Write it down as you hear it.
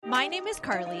My name is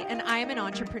Carly, and I am an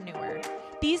entrepreneur.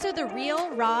 These are the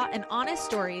real, raw, and honest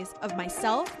stories of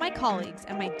myself, my colleagues,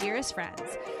 and my dearest friends,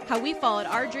 how we followed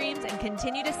our dreams and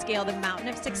continue to scale the mountain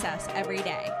of success every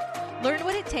day. Learn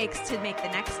what it takes to make the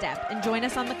next step and join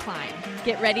us on the climb.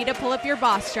 Get ready to pull up your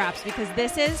boss straps because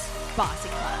this is Bossy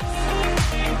Class.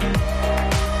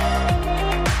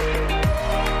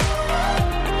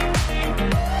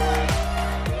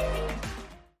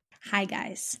 Hi,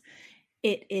 guys.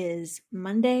 It is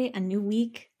Monday, a new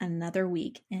week, another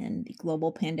week in the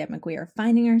global pandemic we are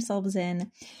finding ourselves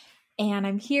in. And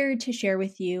I'm here to share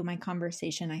with you my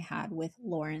conversation I had with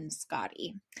Lauren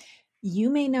Scotty. You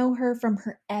may know her from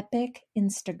her epic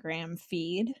Instagram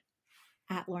feed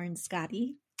at Lauren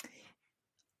Scotty,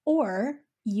 or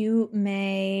you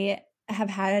may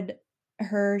have had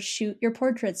her shoot your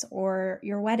portraits or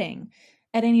your wedding.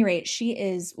 At any rate, she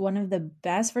is one of the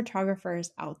best photographers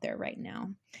out there right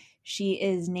now. She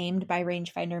is named by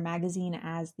Rangefinder magazine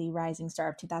as the Rising Star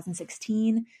of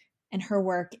 2016, and her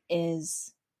work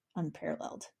is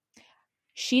unparalleled.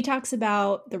 She talks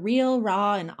about the real,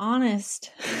 raw, and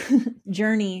honest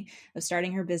journey of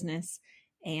starting her business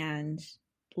and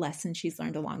lessons she's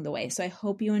learned along the way. So I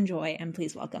hope you enjoy, and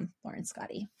please welcome Lauren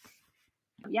Scotty.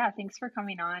 Yeah, thanks for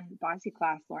coming on Bossy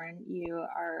Class, Lauren. You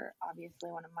are obviously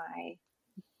one of my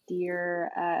dear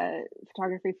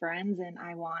photography friends, and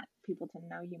I want people to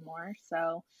know you more.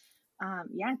 So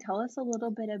tell us a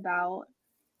little bit about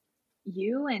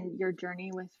you and your journey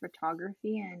with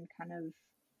photography and kind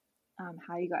of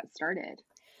how you got started.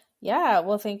 Yeah,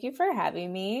 well, thank you for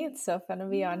having me. It's so fun to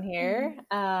be on here.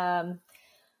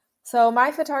 So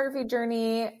my photography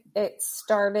journey, it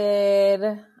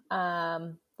started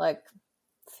like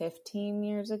 15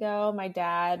 years ago. My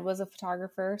dad was a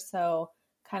photographer, so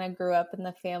kind of grew up in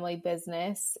the family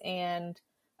business, and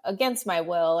against my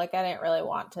will, like I didn't really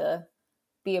want to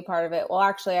be a part of it. Well,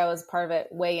 actually I was part of it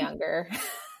way younger.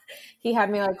 He had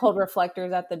me like hold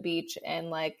reflectors at the beach and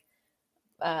like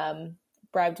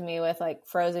bribed me with like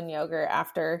frozen yogurt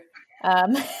after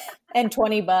and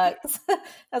 $20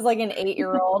 as like an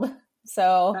 8-year-old.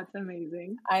 So that's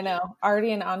amazing. I know,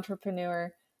 already an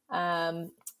entrepreneur.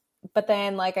 But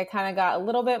then like I kind of got a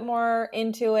little bit more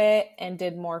into it and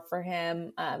did more for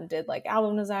him, did like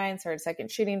album design, started second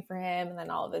shooting for him. And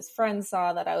then all of his friends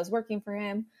saw that I was working for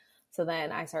him. So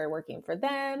then I started working for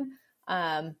them.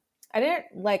 I didn't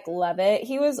like love it.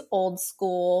 He was old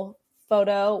school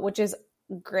photo, which is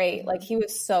great. Like he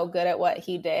was so good at what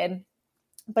he did,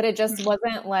 but it just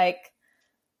wasn't like,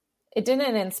 it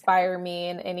didn't inspire me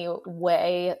in any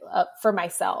way for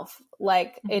myself.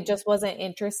 Like it just wasn't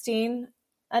interesting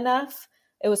enough.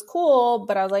 It was cool,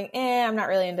 but I was like, I'm not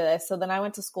really into this. So then I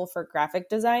went to school for graphic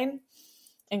design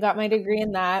and got my degree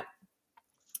in that.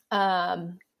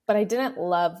 But I didn't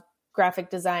love graphic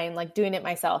design, like doing it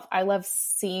myself. I love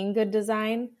seeing good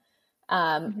design,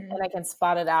 and I can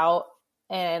spot it out.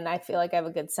 And I feel like I have a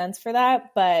good sense for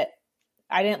that, but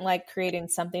I didn't like creating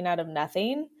something out of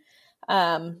nothing.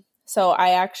 So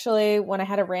I actually, when I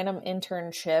had a random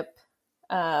internship,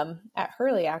 at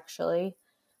Hurley, actually,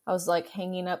 I was like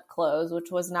hanging up clothes, which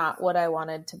was not what I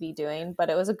wanted to be doing, but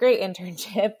it was a great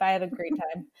internship. I had a great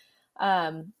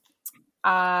time.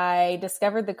 I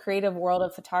discovered the creative world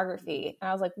of photography and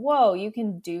I was like, whoa, you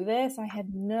can do this. I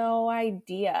had no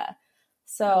idea.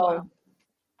 So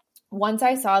once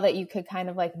I saw that you could kind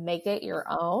of like make it your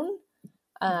own,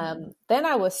 then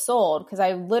I was sold because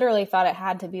I literally thought it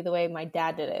had to be the way my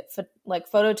dad did it. Like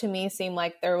photo to me seemed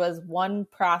like there was one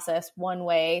process, one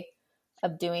way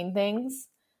of doing things.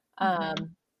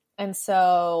 And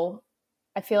so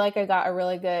I feel like I got a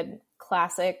really good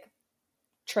classic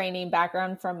training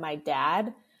background from my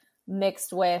dad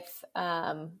mixed with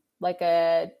like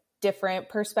a different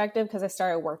perspective because I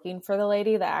started working for the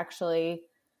lady that actually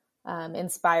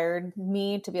inspired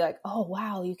me to be like, oh,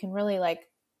 wow, you can really like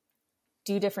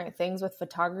do different things with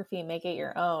photography and make it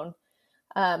your own.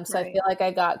 So I feel like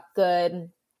I got good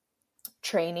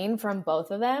training from both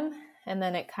of them. And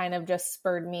then it kind of just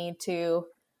spurred me to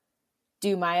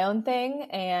do my own thing.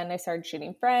 And I started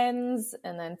shooting friends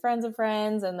and then friends of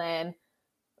friends. And then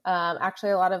actually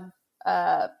a lot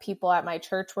of people at my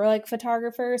church were like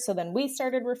photographers. So then we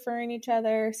started referring each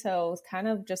other. So it was kind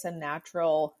of just a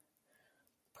natural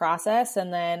process.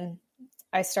 And then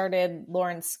I started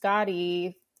Lauren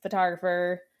Scotty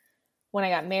photographer when I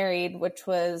got married, which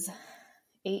was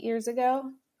 8 years ago,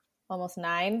 almost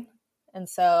 9. And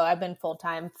so I've been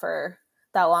full-time for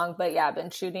that long, but yeah, I've been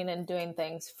shooting and doing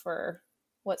things for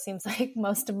what seems like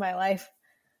most of my life.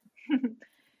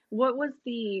 What was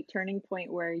the turning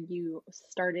point where you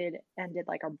started and did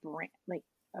like a brand, like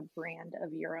a brand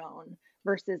of your own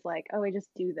versus like, oh, I just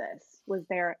do this? Was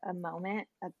there a moment,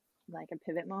 like a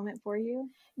pivot moment for you?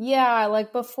 Yeah,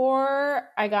 like before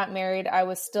I got married, I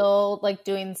was still like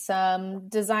doing some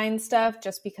design stuff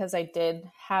just because I did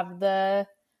have the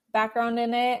background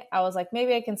in it. I was like,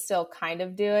 maybe I can still kind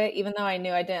of do it, even though I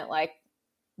knew I didn't like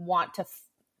want to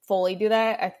fully do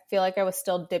that. I feel like I was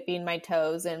still dipping my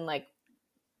toes in like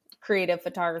creative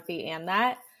photography and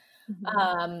that.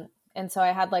 And so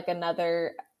I had like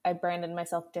I branded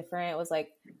myself different. It was like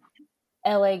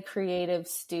LA Creative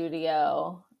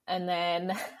Studio. And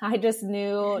then I just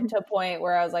knew to a point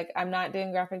where I was like, I'm not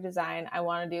doing graphic design. I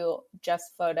want to do just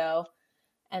photo.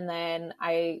 And then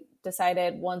I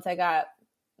decided once I got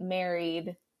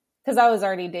married, because I was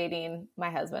already dating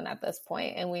my husband at this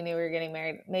point and we knew we were getting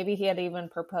married. Maybe he had even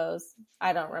proposed.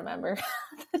 I don't remember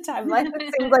the timeline.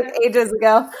 It seems like ages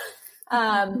ago.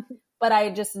 But I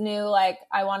just knew like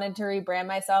I wanted to rebrand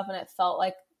myself, and it felt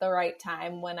like the right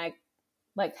time when I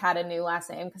like had a new last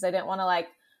name, because I didn't want to like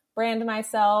brand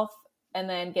myself and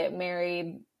then get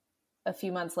married a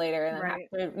few months later and then have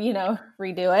to,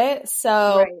 redo it.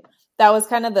 So that was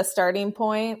kind of the starting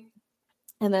point.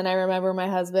 And then I remember my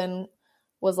husband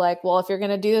was like, well, if you're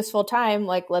going to do this full time,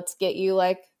 like, let's get you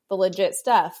like the legit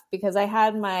stuff. Because I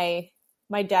had my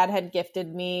dad had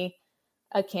gifted me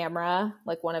a camera,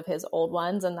 like one of his old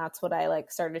ones. And that's what I like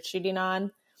started shooting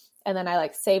on. And then I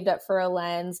like saved up for a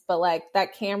lens, but like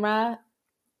that camera,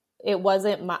 it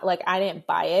wasn't like, I didn't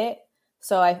buy it.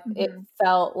 So it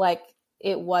felt like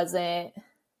it wasn't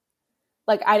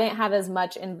like, I didn't have as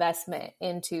much investment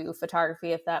into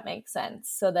photography, if that makes sense.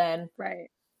 So then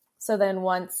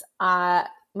once my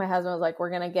husband was like, we're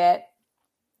going to get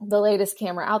the latest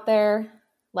camera out there,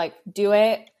 like do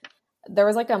it. There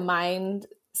was like a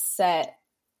mindset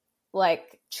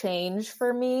like change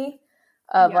for me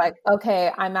of like, okay,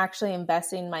 I'm actually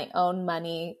investing my own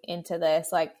money into this.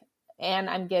 Like, and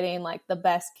I'm getting like the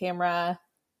best camera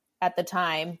at the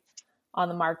time on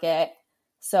the market.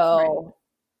 So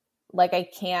like, I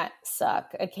can't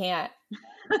suck. I can't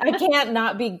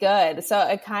not be good. So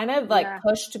it kind of like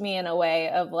pushed me in a way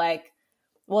of like,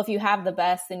 well, if you have the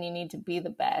best, then you need to be the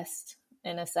best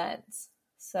in a sense.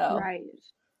 So.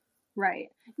 Right.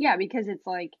 Yeah. Because it's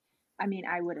like, I mean,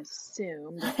 I would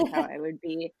assume this is how it would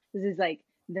be. This is like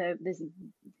this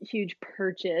huge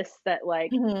purchase that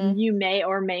like you may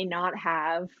or may not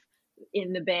have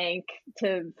in the bank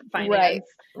to finance.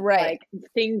 Like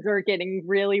things are getting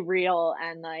really real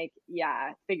and like,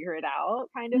 figure it out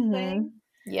kind of thing.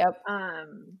 Yep.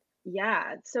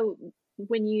 Yeah. So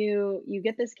when you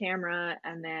get this camera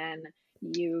and then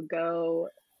you go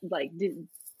like, did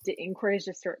inquiries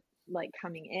just start like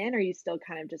coming in, or are you still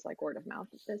kind of just like word of mouth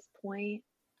at this point?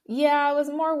 Yeah, it was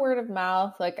more word of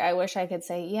mouth. Like I wish I could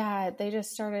say, they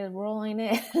just started rolling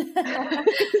in.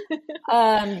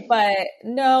 But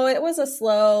no, it was a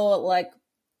slow like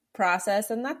process,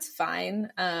 and that's fine.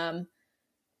 And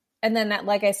then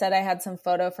like I said, I had some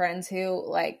photo friends who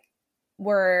like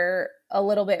were a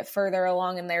little bit further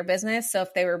along in their business. So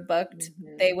if they were booked,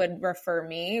 they would refer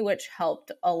me, which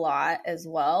helped a lot as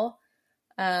well.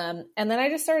 And then I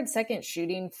just started second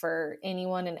shooting for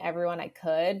anyone and everyone I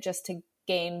could, just to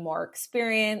gain more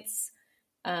experience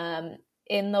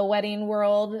in the wedding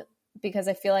world, because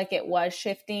I feel like it was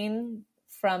shifting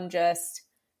from just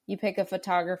you pick a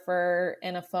photographer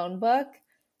in a phone book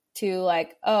to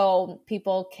like, oh,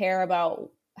 people care about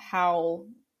how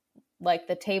like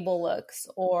the table looks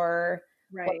or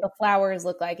what the flowers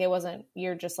look like. It wasn't,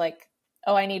 you're just like,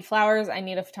 oh, I need flowers, I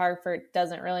need a photographer. It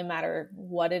doesn't really matter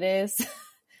what it is.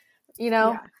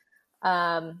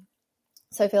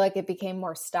 So I feel like it became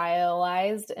more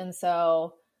stylized. And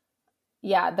so,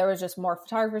 there was just more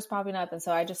photographers popping up. And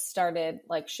so I just started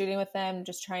like shooting with them,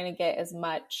 just trying to get as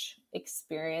much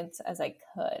experience as I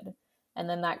could. And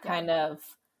then that kind of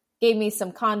gave me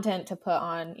some content to put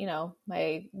on,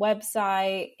 my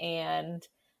website. And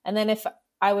then if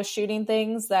I was shooting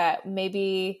things that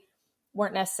maybe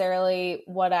weren't necessarily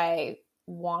what I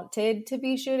wanted to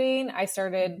be shooting, I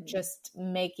started just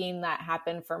making that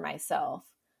happen for myself.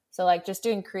 So like just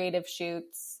doing creative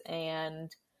shoots. And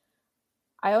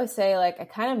I always say like, I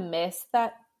kind of missed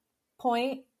that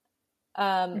point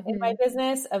in my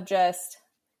business of just,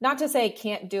 not to say I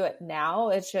can't do it now.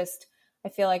 It's just, I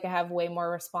feel like I have way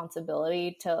more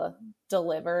responsibility to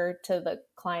deliver to the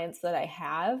clients that I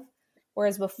have.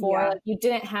 Whereas before like, you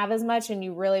didn't have as much and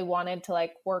you really wanted to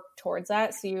like work towards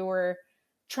that. So you were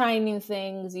trying new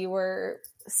things, you were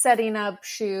setting up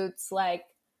shoots, like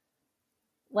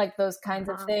those kinds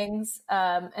of things.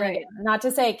 And again, not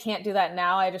to say I can't do that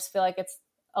now. I just feel like it's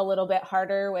a little bit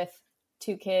harder with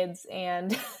 2 kids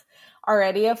and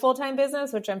already a full-time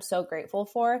business, which I'm so grateful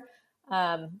for.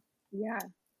 Yeah.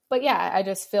 But yeah, I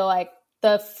just feel like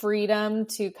the freedom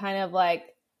to kind of like,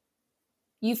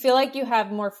 you feel like you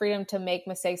have more freedom to make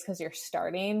mistakes because you're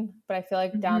starting. But I feel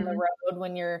like down the road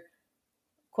when you're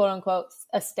quote unquote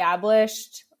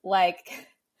established, like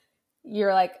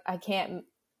you're like,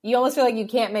 you almost feel like you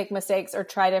can't make mistakes or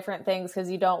try different things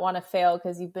because you don't want to fail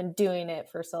because you've been doing it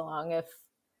for so long,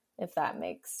 if that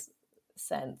makes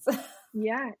sense.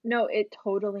 Yeah, no, it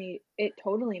totally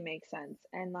makes sense.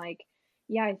 And like,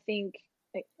 yeah, I think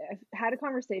I've had a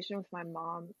conversation with my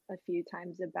mom a few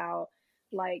times about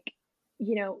like,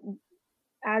 you know,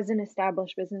 as an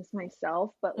established business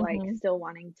myself, but like still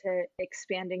wanting to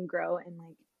expand and grow and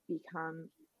like become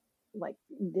like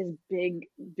this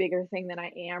bigger thing than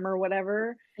I am or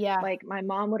whatever. Yeah. Like my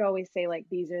mom would always say like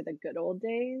these are the good old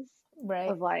days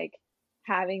of like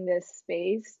having this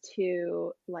space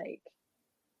to like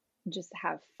just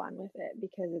have fun with it,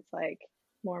 because it's like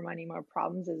more money, more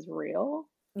problems is real.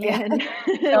 Yeah. And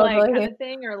Totally. like kind of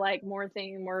thing, or like more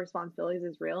responsibilities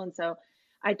is real. And so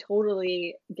I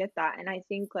totally get that. And I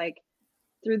think like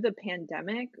through the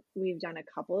pandemic, we've done a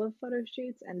couple of photo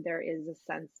shoots, and there is a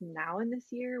sense now in this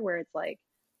year where it's like,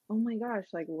 oh my gosh,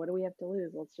 like what do we have to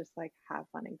lose? Let's just like have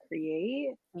fun and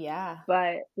create. Yeah.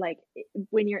 But like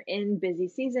when you're in busy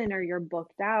season or you're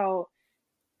booked out,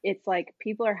 it's like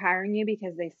people are hiring you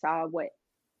because they saw what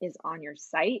is on your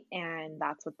site and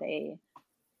that's what they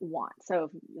want. So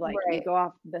if like you go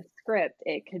off the script,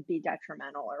 it could be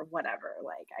detrimental or whatever.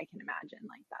 Like I can imagine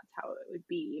like that's how it would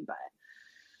be. But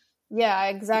yeah,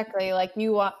 exactly. Like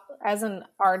you want, as an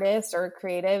artist or a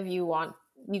creative, you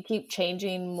keep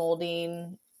changing,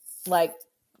 molding, like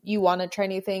you want to try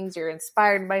new things. You're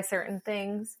inspired by certain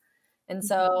things. And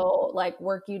so like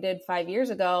work you did 5 years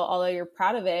ago, although you're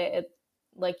proud of it,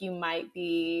 like you might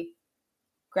be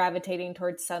gravitating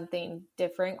towards something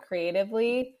different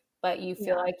creatively, but you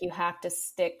feel like you have to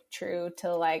stick true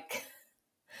to like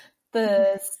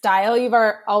the style you've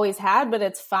always had, but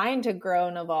it's fine to grow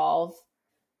and evolve.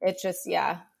 It's just,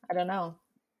 I don't know.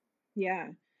 Yeah.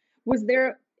 Has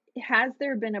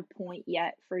there been a point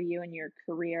yet for you in your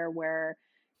career where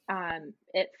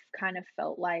it kind of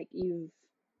felt like you've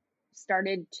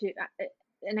started to,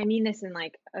 and I mean this in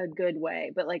like a good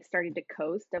way, but like started to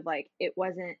coast of like, you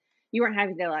weren't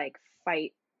having to like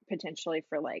fight potentially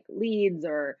for like leads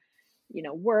or, you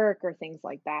know, work or things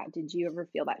like that. Did you ever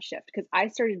feel that shift? Because I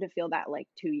started to feel that like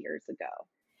 2 years ago.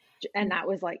 And that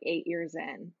was like 8 years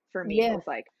in for me. It was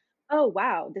like, oh,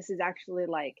 wow, this is actually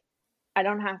like, I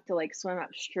don't have to like swim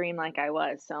upstream like I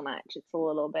was so much. It's a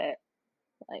little bit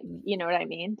like, you know what I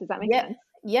mean? Does that make sense?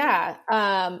 Yeah.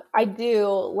 I do.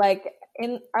 Like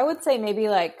I would say maybe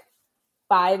like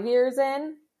 5 years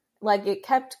in, like it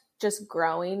kept just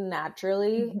growing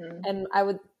naturally. And I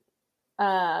would,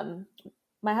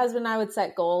 my husband and I would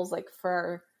set goals like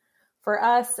for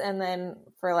us and then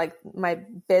for like my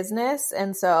business.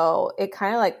 And so it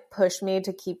kind of like pushed me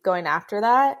to keep going after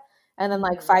that. And then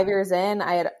like 5 years in,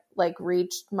 I had like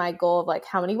reached my goal of like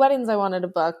how many weddings I wanted to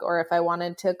book or if I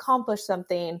wanted to accomplish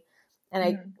something. And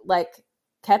I like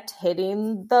kept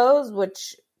hitting those,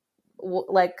 which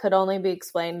like could only be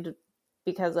explained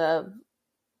because of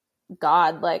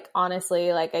God. Like,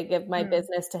 honestly, like I give my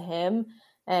business to him,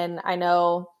 and I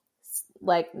know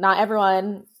like not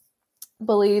everyone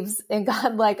believes in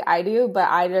God like I do, but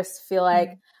I just feel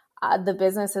like the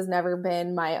business has never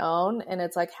been my own. And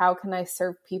it's like, how can I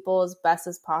serve people as best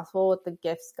as possible with the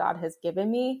gifts God has given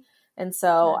me? And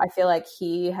so I feel like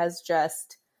he has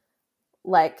just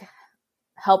like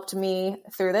helped me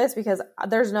through this, because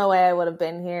there's no way I would have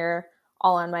been here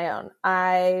all on my own.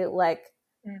 I'm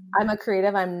a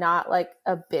creative. I'm not like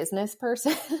a business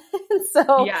person.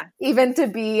 So even to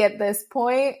be at this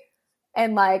point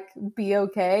and like be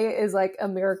okay is like a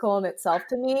miracle in itself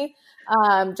to me.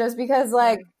 Just because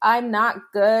like I'm not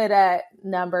good at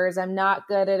numbers. I'm not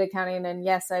good at accounting. And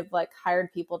yes, I've like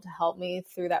hired people to help me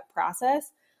through that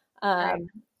process.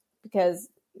 Because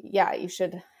you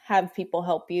should have people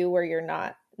help you where you're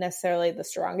not necessarily the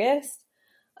strongest.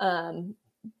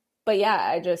 But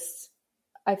yeah,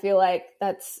 I feel like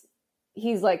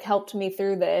he's like helped me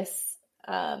through this,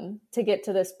 to get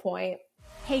to this point.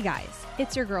 Hey guys,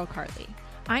 it's your girl Carly.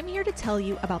 I'm here to tell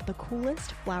you about the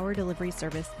coolest flower delivery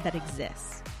service that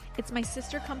exists. It's my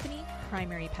sister company,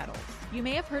 Primary Petals. You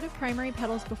may have heard of Primary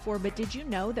Petals before, but did you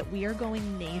know that we are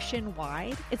going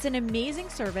nationwide? It's an amazing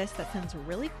service that sends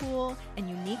really cool and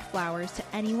unique flowers to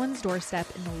anyone's doorstep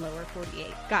in the lower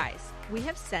 48. Guys, We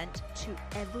have sent to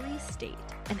every state,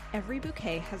 and every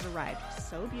bouquet has arrived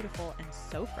so beautiful and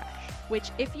so fresh,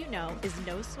 which, if you know, is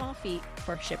no small feat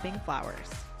for shipping flowers.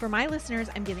 For my listeners,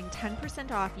 I'm giving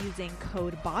 10% off using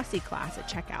code BOSSYCLASS at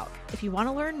checkout. If you want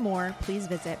to learn more, please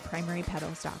visit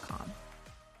primarypetals.com.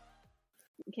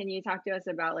 Can you talk to us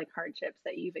about like hardships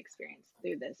that you've experienced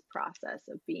through this process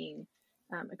of being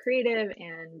a creative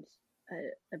and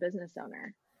a business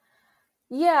owner?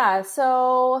 Yeah.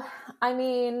 So, I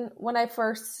mean, when I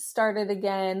first started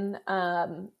again,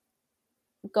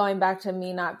 going back to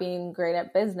me not being great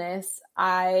at business,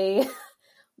 I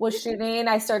was shooting.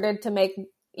 I started to make,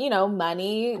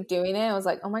 money doing it. I was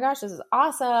like, oh my gosh, this is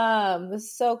awesome. This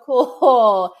is so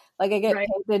cool. Like I get paid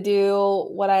to do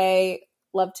what I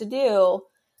love to do.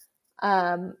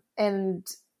 And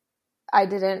I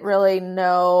didn't really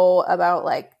know about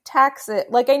like taxes.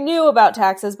 Like I knew about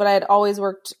taxes, but I had always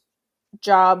worked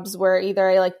jobs where either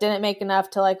I like didn't make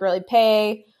enough to like really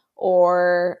pay,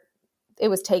 or it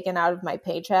was taken out of my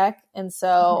paycheck. And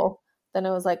so then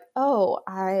it was like, oh,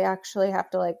 I actually have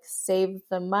to like save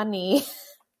the money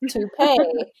to pay.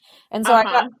 And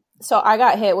so I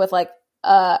got hit with like,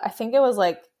 I think it was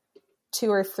like 2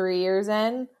 or 3 years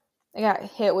in, I got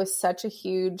hit with such a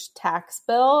huge tax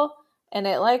bill, and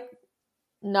it like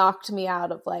knocked me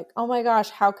out of like, oh my gosh,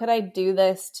 how could I do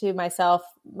this to myself,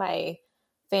 my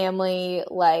family,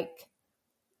 like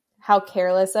how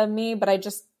careless of me. But I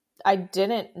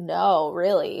didn't know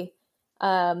really.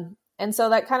 And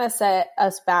so that kind of set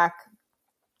us back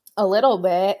a little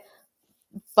bit,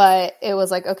 but it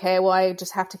was like, okay, well, I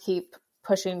just have to keep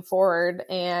pushing forward,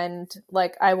 and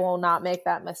like, I will not make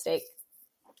that mistake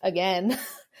again.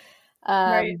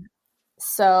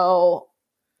 So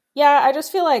yeah, I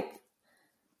just feel like,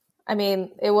 I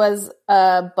mean, it was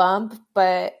a bump,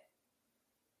 but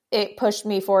it pushed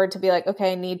me forward to be like,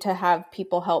 okay, I need to have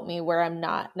people help me where I'm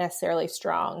not necessarily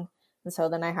strong. And so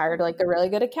then I hired like a really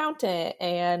good accountant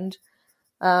and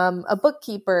a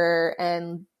bookkeeper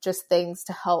and just things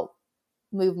to help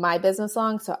move my business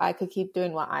along so I could keep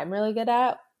doing what I'm really good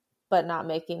at, but not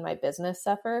making my business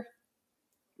suffer.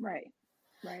 Right.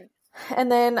 And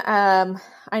then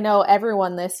I know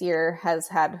everyone this year has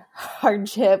had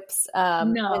hardships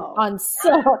on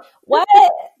what?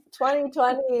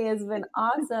 2020 has been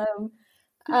awesome.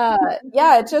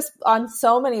 Yeah, it's just on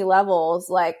so many levels,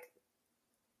 like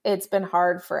it's been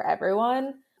hard for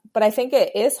everyone. But I think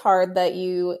it is hard that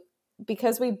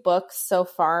because we book so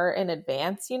far in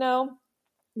advance,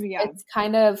 it's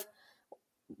kind of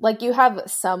like you have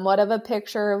somewhat of a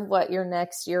picture of what your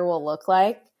next year will look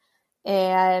like.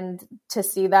 And to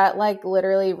see that like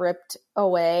literally ripped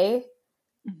away,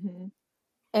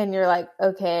 and you're like,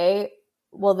 okay,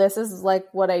 well, this is like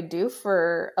what I do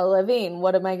for a living.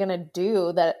 What am I going to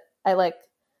do that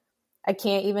I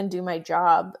can't even do my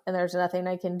job and there's nothing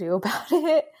I can do about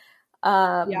it.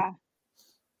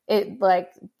 It like,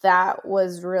 that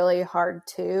was really hard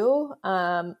too.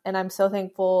 And I'm so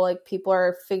thankful, like people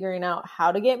are figuring out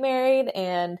how to get married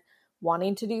and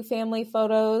wanting to do family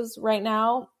photos right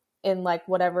now in like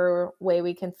whatever way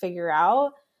we can figure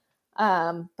out.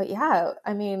 But yeah,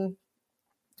 I mean,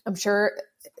 I'm sure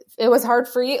it was hard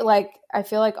for you. Like, I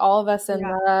feel like all of us in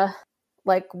the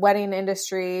like wedding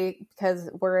industry,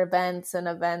 because we're events and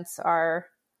events are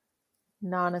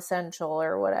non-essential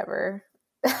or whatever.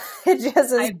 It just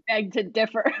is. I beg to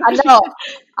differ. I know.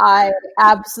 I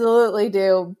absolutely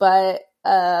do. But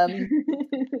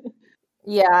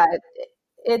yeah,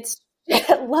 it's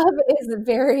love is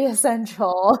very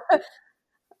essential.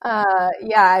 Yeah,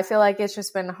 I feel like it's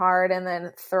just been hard, and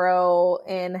then throw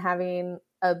in having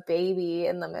a baby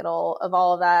in the middle of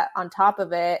all of that on top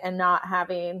of it, and not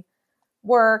having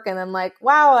work, and then like,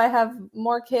 wow, I have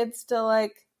more kids to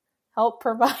like help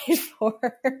provide for.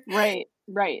 Right.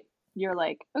 You're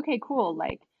like, okay, cool.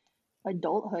 Like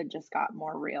adulthood just got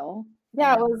more real.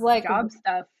 Yeah, it was like job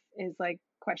stuff is like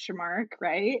question mark,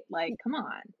 right? Like, come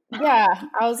on. Yeah,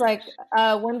 I was like,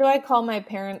 when do I call my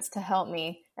parents to help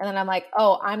me? And then I'm like,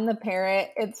 oh, I'm the parent.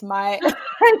 It's my. Do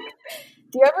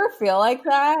you ever feel like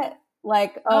that?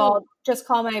 Like, oh, just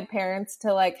call my parents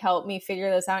to like help me figure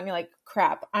this out. And you're like,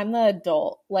 crap, I'm the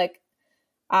adult. Like,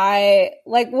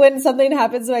 when something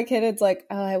happens to my kid, it's like,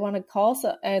 oh, I want to call.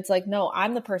 And it's like, no,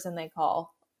 I'm the person they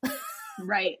call.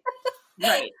 Right.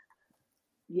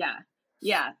 Yeah.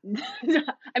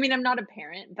 I mean, I'm not a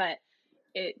parent, but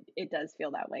it does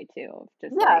feel that way too.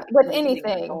 Just like, with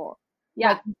anything.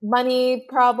 Like money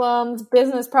problems,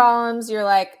 business problems, you're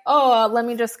like, oh, let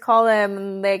me just call them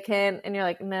and they can, and you're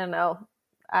like, no,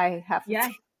 I have to.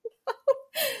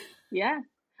 Yeah.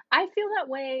 I feel that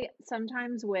way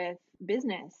sometimes with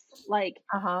business. Like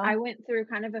I went through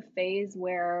kind of a phase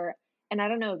where and I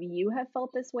don't know if you have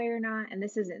felt this way or not, and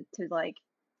this isn't to like,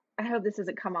 I hope this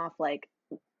doesn't come off like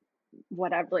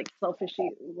whatever, like selfishy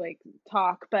like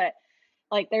talk, but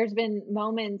like there's been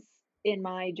moments in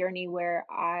my journey where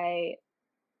I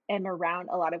am around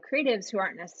a lot of creatives who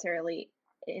aren't necessarily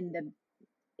in the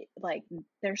like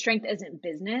their strength isn't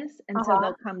business, and so Uh-huh.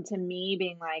 they'll come to me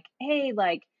being like, hey,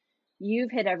 like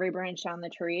you've hit every branch on the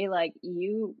tree, like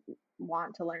you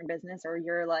want to learn business, or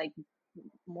you're like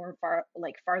more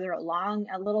farther along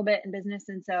a little bit in business.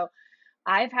 And so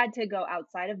I've had to go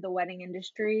outside of the wedding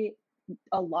industry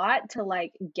a lot to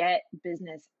like get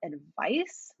business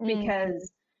advice, Mm-hmm.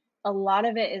 because a lot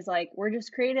of it is like we're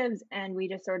just creatives and we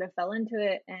just sort of fell into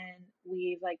it and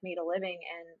we've like made a living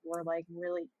and we're like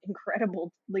really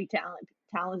incredibly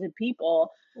talented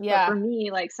people. But for Yeah, me,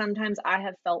 like sometimes I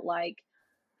have felt like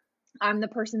I'm the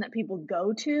person that people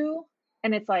go to,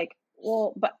 and it's like,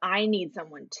 well, but I need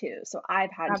someone too. So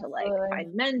I've had to like absolutely.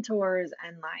 find mentors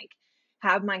and like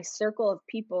have my circle of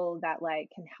people that like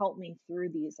can help me through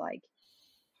these like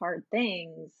hard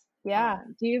things. Yeah.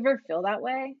 Do you ever feel that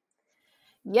way?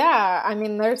 Yeah, I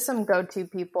mean, there's some go-to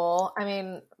people. I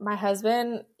mean, my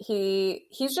husband,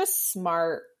 he's just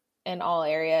smart in all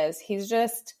areas. He's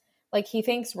just like he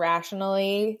thinks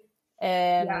rationally,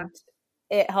 Yeah. and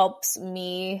it helps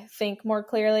me think more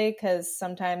clearly because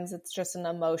sometimes it's just an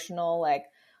emotional like,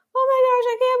 "Oh my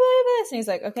gosh, I can't believe this." And he's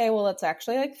like, "Okay, well, let's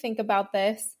actually like think about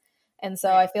this." And so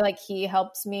Right. I feel like he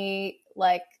helps me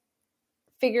like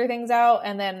figure things out,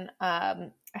 and then I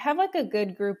have like a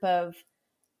good group of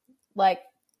like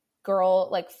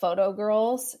photo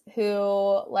girls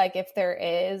who like if there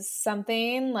is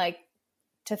something like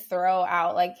to throw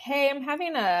out like, hey, I'm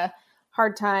having a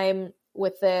hard time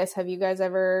with this, have you guys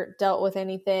ever dealt with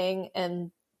anything? And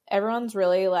everyone's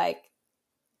really like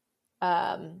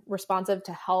responsive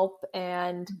to help,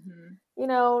 and Mm-hmm. you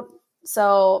know,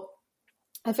 so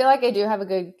I feel like I do have a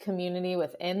good community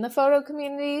within the photo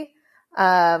community.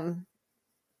 um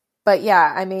but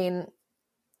yeah, I mean,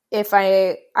 if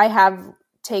I have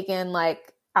taken like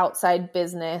outside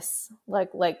business like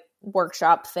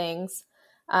workshop things,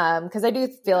 because I do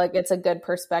feel Yeah. like it's a good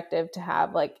perspective to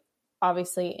have, like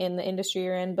obviously in the industry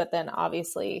you're in, but then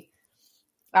obviously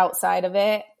outside of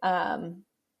it.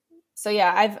 So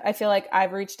yeah, I feel like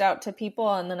I've reached out to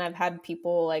people, and then I've had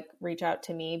people like reach out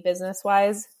to me business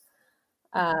wise.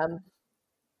 Mm-hmm. um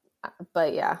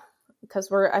but yeah,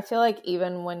 because I feel like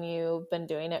even when you've been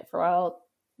doing it for a while,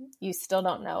 you still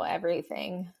don't know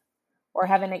everything or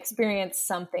haven't experienced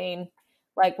something.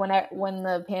 Like when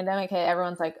the pandemic hit,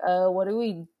 everyone's like, "Oh, what do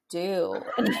we do?"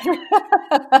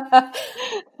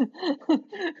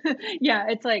 Yeah,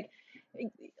 it's like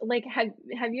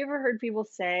have you ever heard people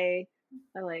say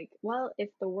like, well, if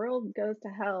the world goes to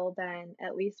hell, then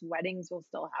at least weddings will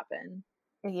still happen.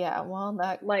 Yeah, well,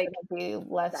 that Like could be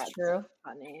less that's true.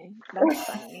 funny. That's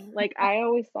funny. Like I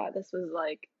always thought this was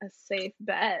like a safe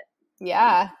bet.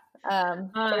 Yeah,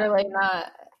 clearly Um,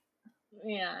 not.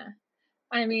 yeah.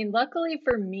 I mean, luckily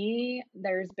for me,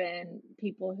 there's been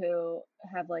people who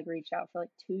have like reached out for like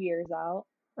 2 years out.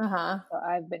 Uh huh. So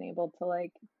I've been able to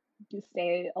like just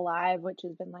stay alive, which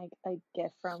has been like a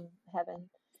gift from heaven.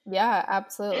 Yeah,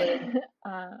 absolutely.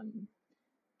 um,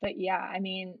 but yeah, I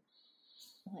mean,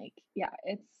 like, yeah,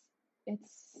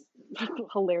 it's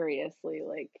hilariously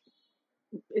like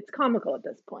it's comical at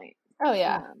this point. Oh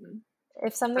yeah. Um,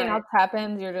 If something but else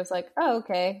happens, you're just like, "Oh,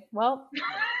 okay. Well,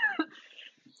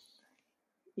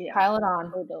 yeah, pile it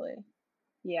on." totally.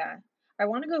 Yeah. I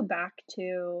want to go back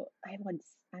to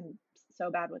I'm so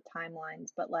bad with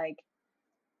timelines, but like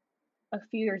a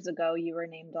few years ago you were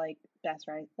named like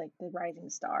like the rising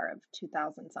star of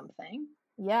 2000 something.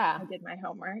 Yeah. I did my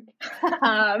homework.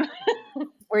 um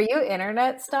Were you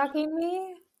internet stalking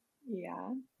me? yeah.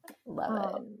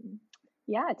 Love it.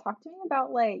 Yeah, talk to me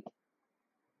about like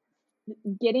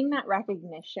getting that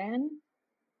recognition,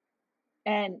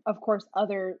 and of course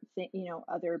other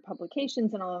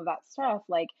publications and all of that stuff.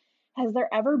 Like has there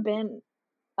ever been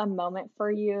a moment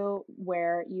for you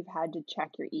where you've had to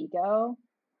check your ego,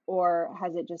 or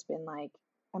has it just been like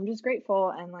I'm just grateful,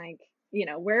 and like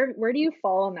where do you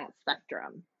fall on that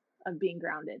spectrum of being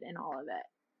grounded in all of it?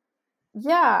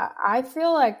 Yeah, I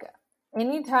feel like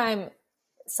anytime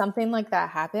something like that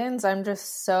happens, I'm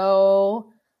just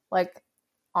so like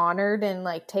honored and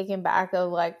like taken back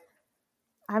of like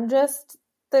I'm just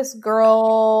this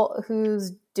girl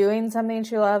who's doing something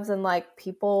she loves, and like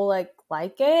people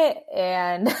like it,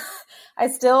 and I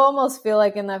still almost feel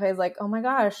like in that phase like, oh my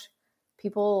gosh,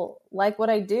 people like what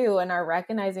I do and are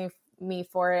recognizing me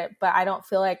for it, but I don't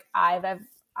feel like I've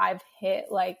hit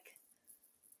like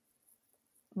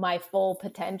my full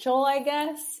potential, I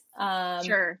guess.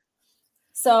 Sure.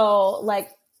 So like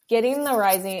getting the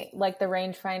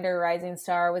rangefinder Rising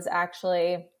Star was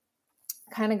actually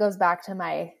kind of goes back to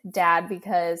my dad,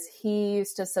 because he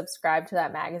used to subscribe to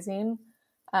that magazine.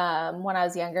 When I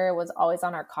was younger, it was always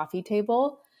on our coffee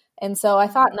table. And so I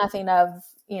thought nothing of,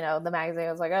 the magazine.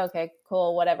 I was like, oh, okay,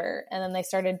 cool, whatever. And then they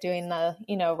started doing the,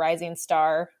 Rising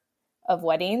Star of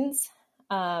weddings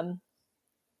a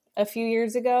few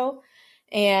years ago.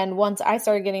 And once I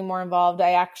started getting more involved,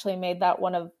 I actually made that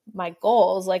one of my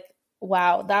goals. Like,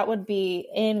 wow, that would be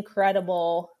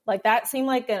incredible. Like that seemed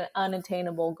like an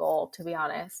unattainable goal, to be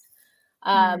honest.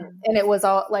 And it was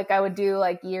all like, I would do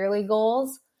like yearly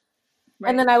goals. Right.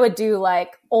 And then I would do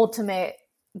like ultimate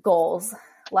goals.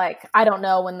 Like, I don't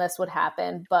know when this would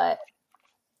happen, but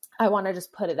I want to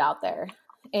just put it out there.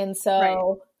 And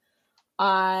so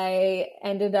I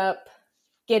ended up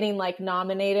getting like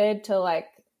nominated to like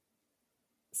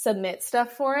submit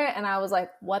stuff for it. And I was like,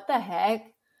 what the heck?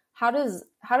 How does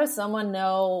someone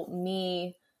know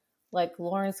me, like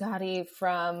Lauren Scotti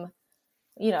from,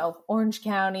 Orange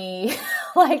County?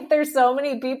 Like there's so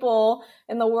many people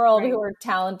in the world who are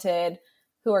talented,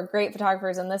 who are great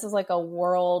photographers. And this is like a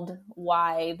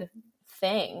worldwide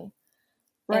thing.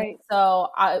 Right. And so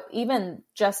even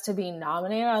just to be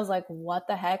nominated, I was like, what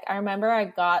the heck? I remember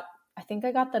I think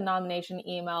I got the nomination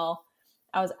email.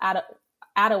 I was at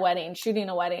a wedding, shooting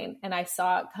a wedding, and I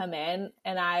saw it come in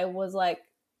and I was like,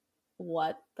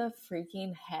 what the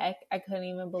freaking heck? I couldn't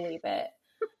even believe it.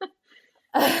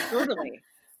 Totally.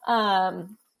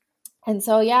 And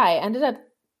so, yeah, I ended up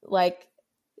like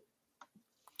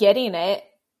getting it,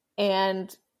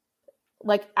 and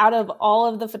like out of all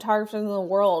of the photographers in the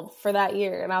world for that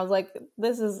year. And I was like,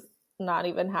 this is not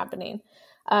even happening.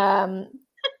 I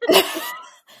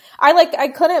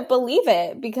couldn't believe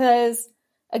it, because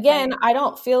again, I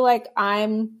don't feel like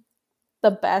I'm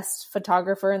the best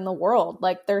photographer in the world.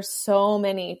 Like there's so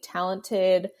many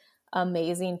talented,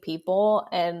 amazing people.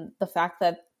 And the fact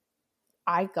that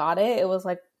I got it was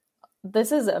like,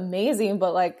 this is amazing.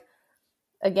 But like,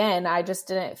 again, I just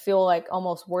didn't feel like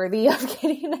almost worthy of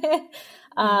getting it.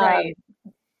 Right.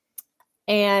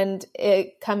 And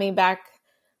it coming back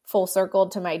full circle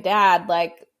to my dad,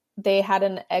 like they had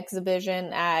an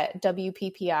exhibition at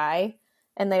WPPI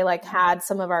and they like had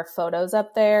some of our photos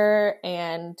up there,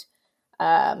 and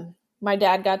my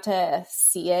dad got to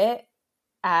see it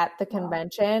at the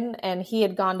convention, and he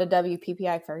had gone to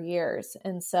WPPI for years.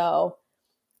 And so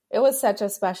it was such a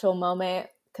special moment,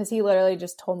 because he literally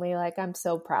just told me like, I'm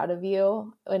so proud of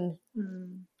you. And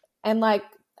like,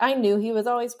 I knew he was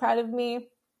always proud of me,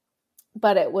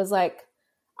 but it was like,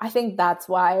 I think that's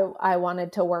why I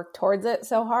wanted to work towards it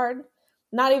so hard.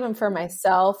 Not even for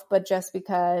myself, but just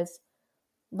because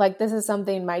like, this is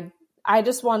something I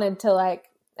just wanted to like,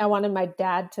 I wanted my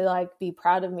dad to like be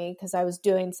proud of me, because I was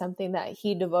doing something that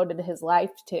he devoted his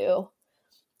life to.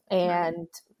 And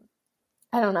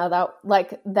I don't know,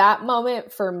 that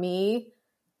moment for me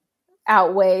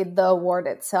outweighed the award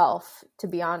itself, to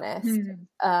be honest.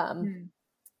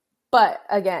 But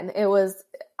again,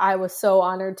 I was so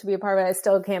honored to be a part of it. I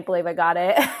still can't believe I got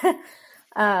it.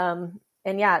 And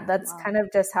yeah, that's kind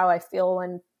of just how I feel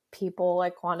when people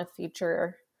like want to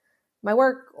feature my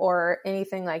work or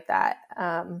anything like that.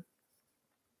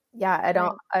 Yeah, I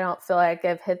don't feel like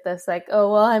I've hit this like,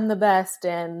 oh, well, I'm the best.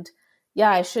 And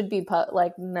yeah, I should be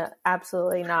like, no,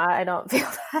 absolutely not. I don't feel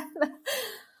that.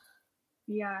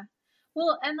 Yeah.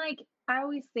 Well, and like, I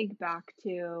always think back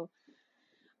to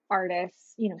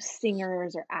artists,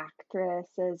 singers or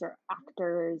actresses or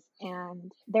actors.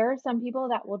 And there are some people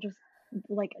that will just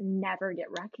like never get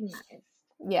recognized.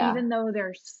 Yeah. Even though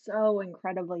they're so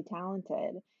incredibly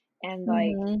talented. And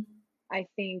like, I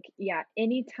think,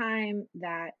 anytime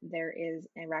that there is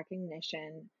a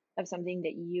recognition of something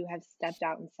that you have stepped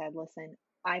out and said, listen,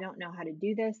 I don't know how to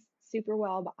do this super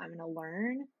well, but I'm going to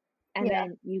learn. And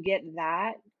then you get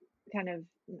that kind of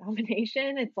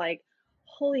nomination. It's like,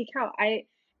 holy cow. I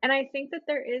think that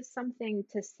there is something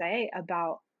to say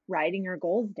about writing your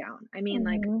goals down. I mean,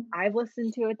 like I've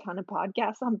listened to a ton of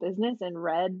podcasts on business and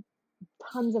read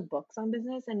tons of books on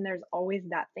business. And there's always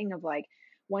that thing of like,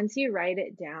 once you write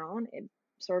it down, it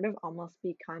sort of almost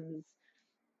becomes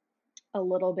a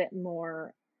little bit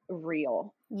more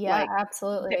real. Yeah, like,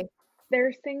 absolutely.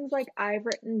 There's things like I've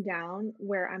written down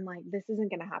where I'm like, this isn't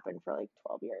going to happen for like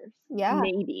 12 years. Yeah.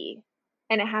 Maybe.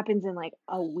 And it happens in like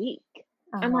a week.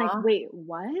 I'm like, wait,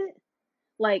 what?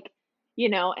 Like,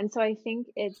 and so I think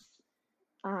it's,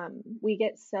 we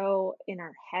get so in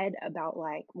our head about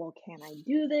like, well, can I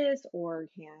do this? Or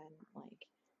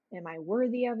am I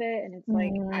worthy of it? And it's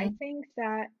like, I think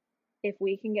that if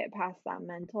we can get past that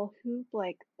mental hoop,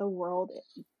 like the world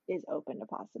is open to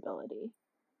possibility.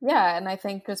 Yeah, and I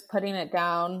think just putting it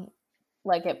down,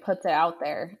 like it puts it out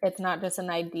there. It's not just an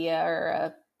idea or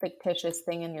a fictitious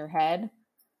thing in your head.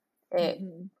 It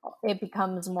Mm-hmm. it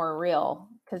becomes more real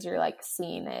because you're like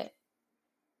seeing it.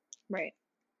 Right.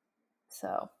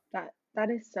 So that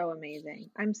is so amazing.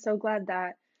 I'm so glad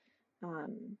that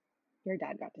your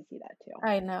dad got to see that too.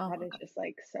 I know. That is just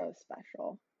like so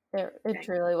special. It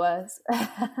truly was.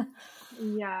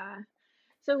 Yeah.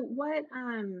 So what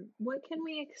can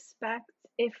we expect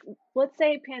if, let's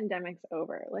say, pandemic's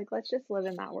over? Like, let's just live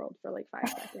in that world for like 5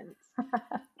 seconds.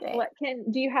 Okay.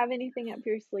 Do you have anything up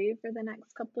your sleeve for the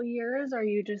next couple years? Or are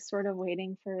you just sort of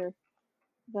waiting for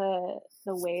the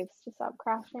waves to stop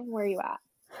crashing? Where are you at?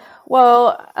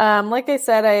 Well, like I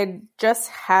said, I just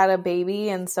had a baby,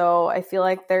 and so I feel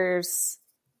like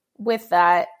with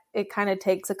that, it kind of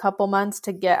takes a couple months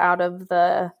to get out of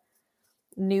the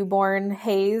newborn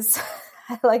haze,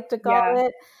 I like to call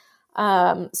it.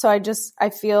 So I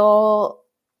feel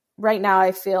right now,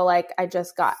 I feel like I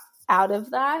just got out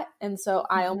of that. And so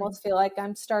I almost feel like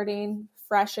I'm starting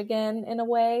fresh again in a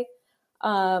way.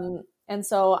 And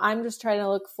so I'm just trying to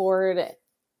look forward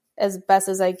as best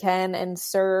as I can and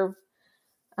serve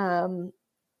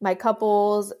my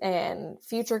couples and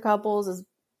future couples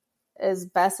as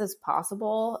best as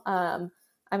possible.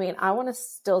 I mean, I want to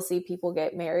still see people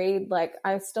get married. Like,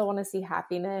 I still want to see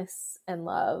happiness and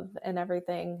love and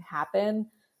everything happen.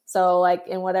 So, like,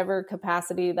 in whatever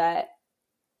capacity that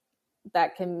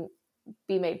can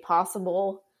be made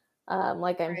possible,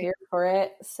 like, I'm here for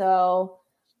it. So,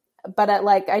 but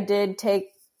I did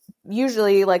take,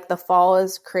 usually like the fall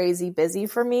is crazy busy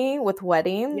for me with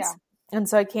weddings. Yeah. And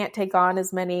so I can't take on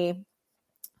as many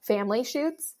family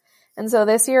shoots. And so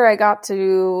this year I got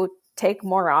to take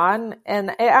more on,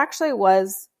 and it actually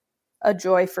was a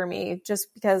joy for me just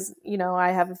because,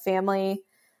 I have a family,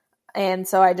 and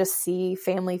so I just see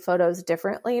family photos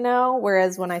differently now.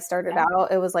 Whereas when I started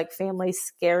out, it was like families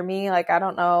scare me. Like, I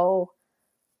don't know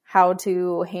how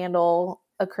to handle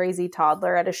a crazy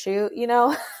toddler at a shoot,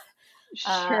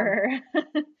 Sure.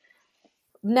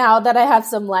 Now that I have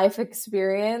some life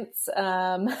experience,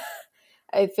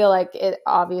 I feel like it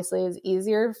obviously is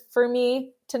easier for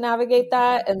me to navigate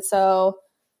that. And so,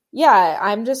 yeah,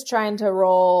 I'm just trying to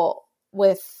roll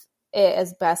with it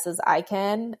as best as I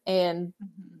can and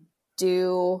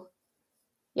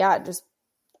just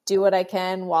do what I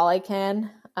can while I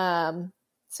can.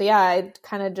 So yeah, I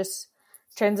kind of just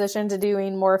transitioned to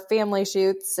doing more family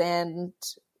shoots, and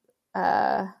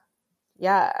I'm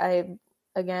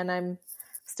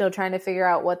still trying to figure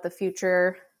out what the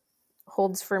future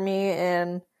holds for me.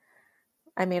 And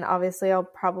I mean, obviously I'll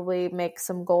probably make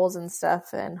some goals and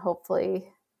stuff, and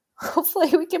hopefully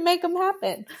we can make them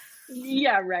happen.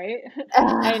 Yeah, right.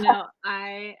 I know.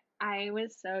 I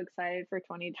was so excited for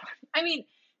 2020. I mean,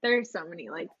 there's so many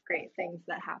like great things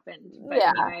that happened, but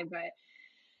anyway,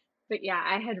 but yeah,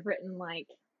 I had written like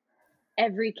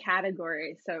every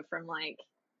category. So from like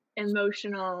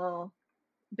emotional,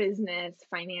 business,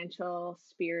 financial,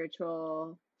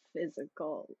 spiritual,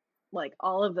 physical, like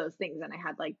all of those things. And I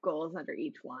had like goals under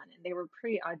each one, and they were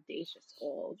pretty audacious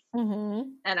goals.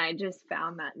 And I just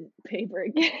found that paper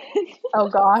again. Oh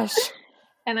gosh.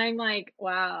 And I'm like,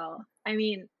 wow. I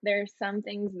mean, there's some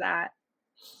things that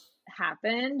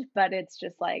happened, but it's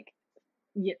just like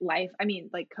life. I mean,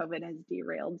 like COVID has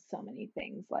derailed so many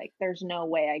things. Like, there's no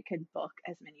way I could book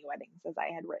as many weddings as I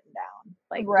had written down.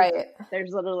 Like, right.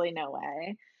 There's literally no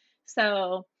way.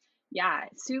 So yeah,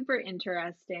 super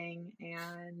interesting.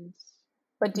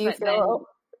 But do you feel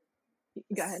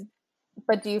go ahead.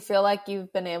 But do you feel like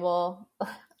you've been able,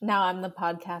 now I'm the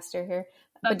podcaster here.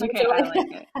 That's okay. I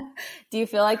like it. Do you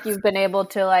feel like you've been able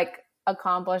to like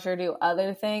accomplish or do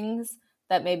other things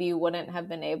that maybe you wouldn't have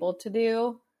been able to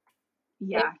do?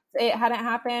 Yeah. If it hadn't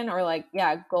happened, or like,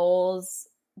 goals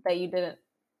that you didn't,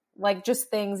 like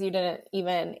just things you didn't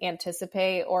even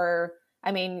anticipate, or,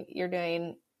 I mean, you're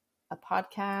doing a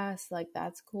podcast, like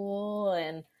that's cool.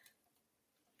 And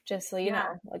just so you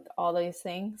know, like all these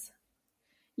things.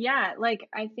 Yeah, like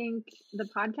I think the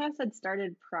podcast had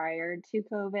started prior to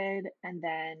COVID, and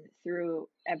then through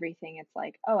everything, it's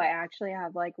like, oh, I actually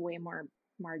have like way more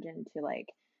margin to like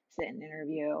sit and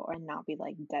interview or not be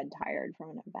like dead tired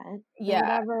from an event. Yeah, or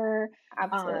whatever.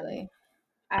 Absolutely.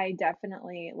 I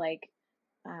definitely like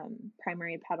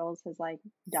Primary Petals has like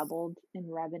doubled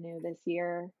in revenue this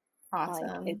year.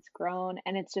 Awesome. Like, it's grown,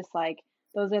 and it's just like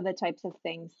those are the types of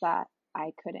things that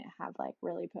I couldn't have like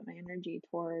really put my energy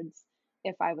towards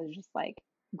if I was just like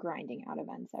grinding out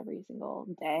events every single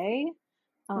day.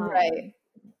 Right.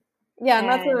 Yeah, and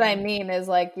that's what I And mean is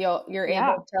like you're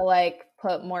yeah, able to like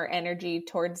put more energy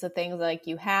towards the things like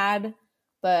you had,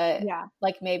 but yeah,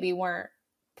 like maybe weren't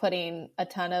putting a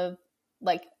ton of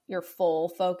like your full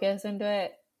focus into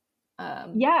it.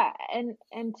 yeah. And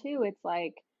two, it's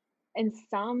like in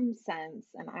some sense,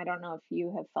 and I don't know if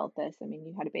you have felt this. I mean,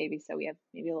 you had a baby, so we have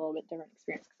maybe a little bit different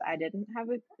experience because I didn't have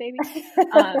a baby.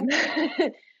 Um,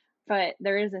 but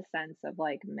there is a sense of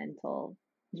like mental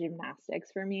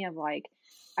gymnastics for me of like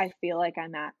I feel like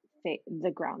I'm at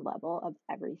the ground level of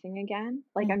everything again.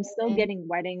 Like I'm still Mhm. getting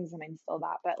weddings and I'm still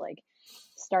that, but like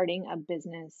starting a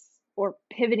business or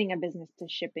pivoting a business to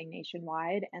shipping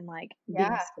nationwide and like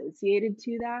being Yeah, associated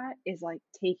to that is like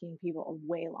taking people a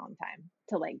way long time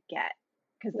to like get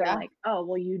because they're yeah, like, oh,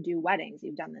 well, you do weddings,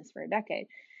 you've done this for a decade.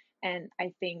 And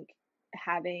I think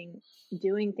having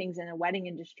doing things in the wedding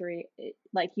industry,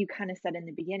 like you kind of said in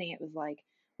the beginning, it was like,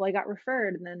 well, I got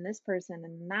referred, and then this person,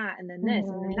 and that, and then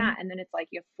this, and then hmm that, and then it's like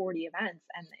you have 40 events,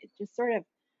 and it just sort of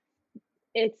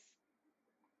it's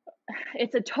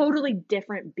it's a totally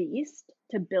different beast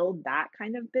to build that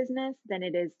kind of business than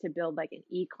it is to build like an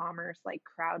e-commerce, like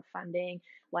crowdfunding,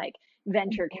 like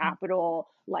venture capital,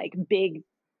 like big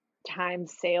time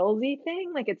salesy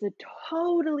thing. Like it's a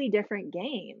totally different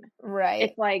game.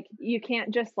 right. It's like you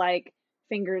can't just like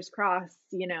fingers crossed,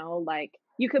 like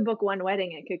you could book one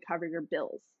wedding, it could cover your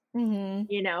bills, hmm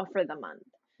for the month.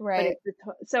 But Right.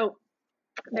 so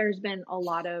there's been a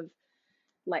lot of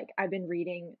like I've been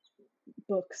reading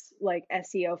books like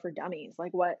SEO for dummies,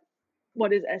 like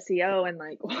what is SEO and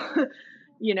like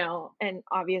and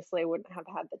obviously I wouldn't have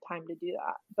had the time to do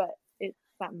that, but it's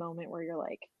that moment where you're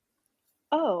like,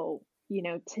 oh,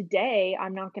 today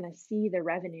I'm not going to see the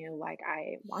revenue like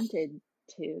I wanted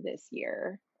to this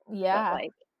year, but Yeah.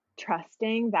 like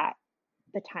trusting that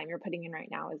the time you're putting in right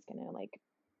now is going to like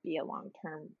be a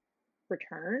long-term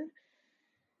return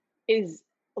is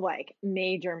like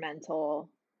major mental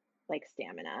like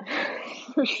stamina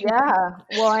for sure. Yeah.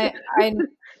 Well,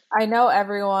 I know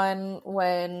everyone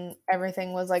when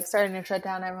everything was like starting to shut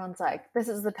down, everyone's like, this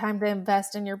is the time to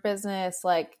invest in your business.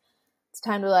 Like it's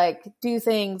time to like do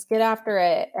things, get after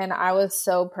it. And I was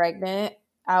so pregnant.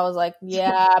 I was like,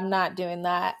 yeah, I'm not doing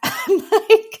that. I'm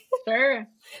like Sure.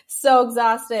 so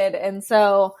exhausted. And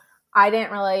so I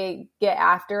didn't really get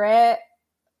after it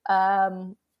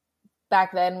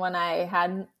back then when I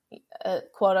had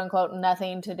quote unquote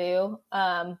nothing to do.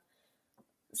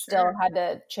 Still Sure. had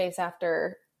to chase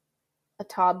after a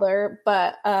toddler,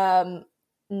 but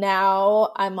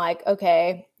now I'm like,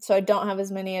 okay, so I don't have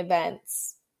as many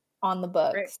events on the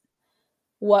Right. books.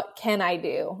 What can I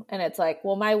do? And it's like,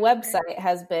 well, my Right. website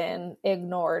has been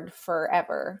ignored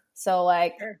forever. So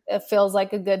like Sure. it feels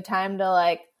like a good time to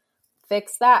like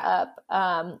fix that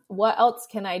up. What else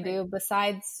can I Right. do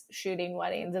besides shooting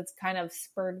weddings? It's kind of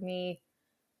spurred me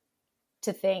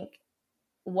to think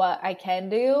what I can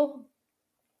do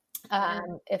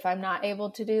Sure. if I'm not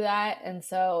able to do that. And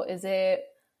so is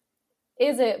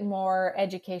it more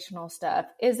educational stuff?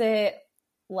 Is it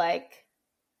like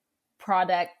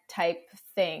product type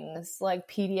things like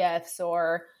PDFs,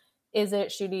 or is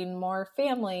it shooting more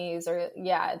families? Or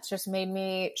yeah, it's just made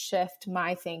me shift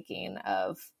my thinking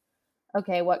of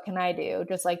okay, what can I do?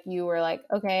 Just like you were like,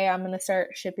 okay, I'm going to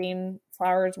start shipping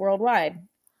flowers worldwide.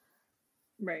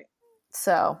 Right.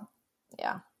 So,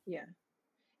 yeah. Yeah.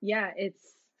 Yeah,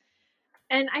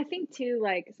 and I think too,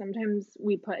 like sometimes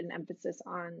we put an emphasis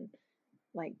on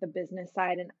like the business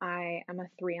side, and I am a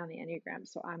 3 on the Enneagram,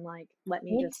 so I'm like, let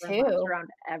me Me just run laps too. around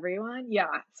everyone.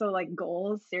 Yeah. So like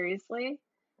goals seriously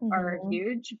are hmm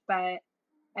huge, but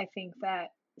I think that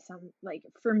some like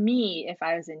for me, if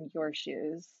I was in your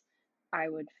shoes, I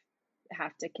would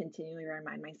have to continually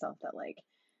remind myself that like,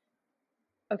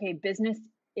 okay, business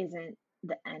isn't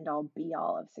the end all be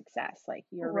all of success. Like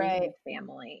you're raising Right. a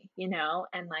family,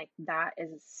 and like that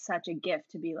is such a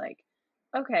gift to be like,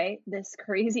 okay, this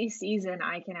crazy season,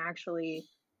 I can actually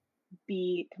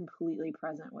be completely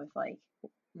present with like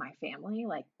my family.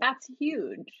 Like that's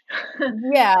huge.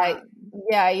 Yeah. um,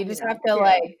 Yeah. You just have to too.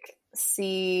 like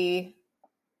see,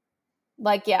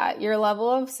 like, yeah, your level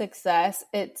of success.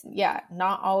 It's, yeah,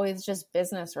 not always just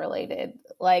business related.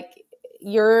 Like,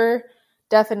 your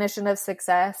definition of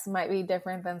success might be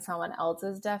different than someone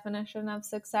else's definition of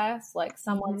success. Like,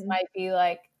 someone's Hmm. might be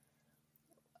like,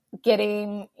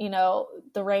 getting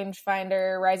the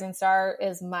rangefinder rising star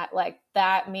is my like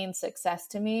that means success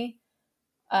to me,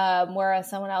 whereas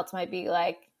someone else might be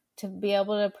like to be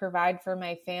able to provide for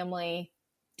my family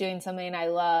doing something I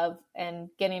love and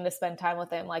getting to spend time with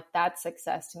them, like that's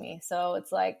success to me. So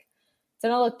it's like it's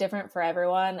gonna look different for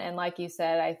everyone, and like you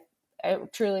said,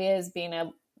 it truly is being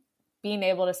being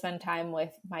able to spend time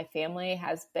with my family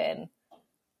has been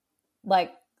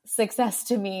like success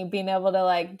to me, being able to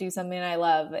like do something I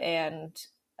love and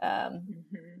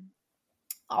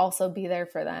also be there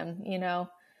for them, you know?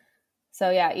 So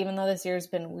yeah, even though this year's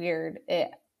been weird,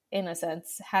 it in a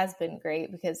sense has been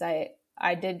great because I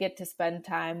did get to spend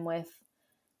time with,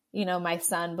 you know, my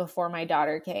son before my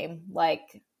daughter came.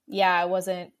 Like, yeah, I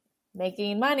wasn't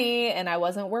making money and I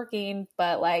wasn't working,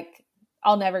 but like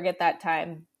I'll never get that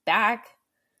time back.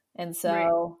 And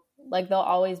so like there'll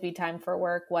always be time for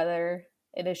work, whether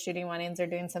it is shooting weddings or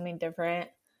doing something different.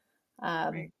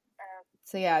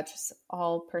 So yeah, just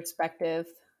all perspective.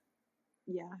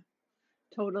 Yeah,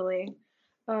 totally.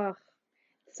 Oh,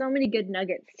 so many good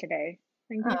nuggets today.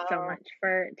 Thank you so much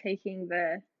for taking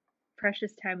the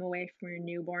precious time away from your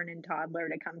newborn and toddler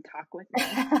to come talk with me.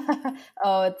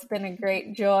 Oh, it's been a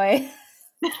great joy.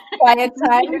 Quiet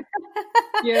time.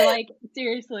 You're like,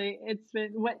 seriously, it's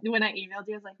been when I emailed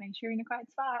you, I was like, make sure you're in a quiet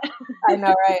spot. I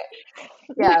know, right?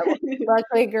 Yeah.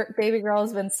 Luckily, baby girl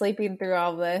has been sleeping through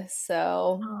all this,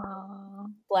 so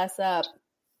bless up.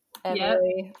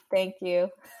 Everly, yep. Thank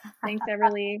you. Thanks,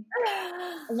 Everly.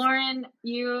 Lauren,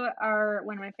 you are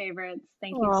one of my favorites.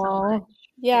 Thank you so much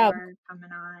for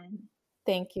coming on.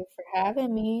 Thank you for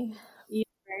having me. You're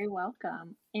very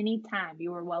welcome. Anytime.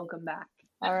 You are welcome back.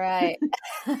 All right.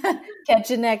 Catch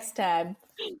you next time.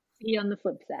 See you on the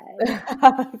flip side.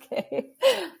 Okay.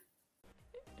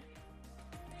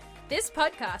 This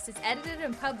podcast is edited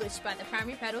and published by the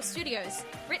Primary Pedal Studios,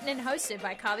 written and hosted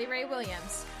by Carly Rae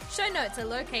Williams. Show notes are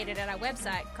located at our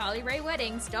website,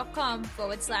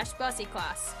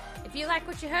 carlyrayweddings.com/bossyclass. If you like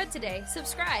what you heard today,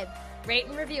 subscribe, rate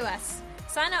and review us.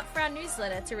 Sign up for our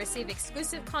newsletter to receive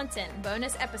exclusive content and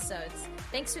bonus episodes.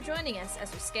 Thanks for joining us as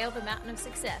we scale the mountain of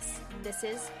success. This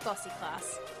is Bossy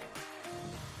Class.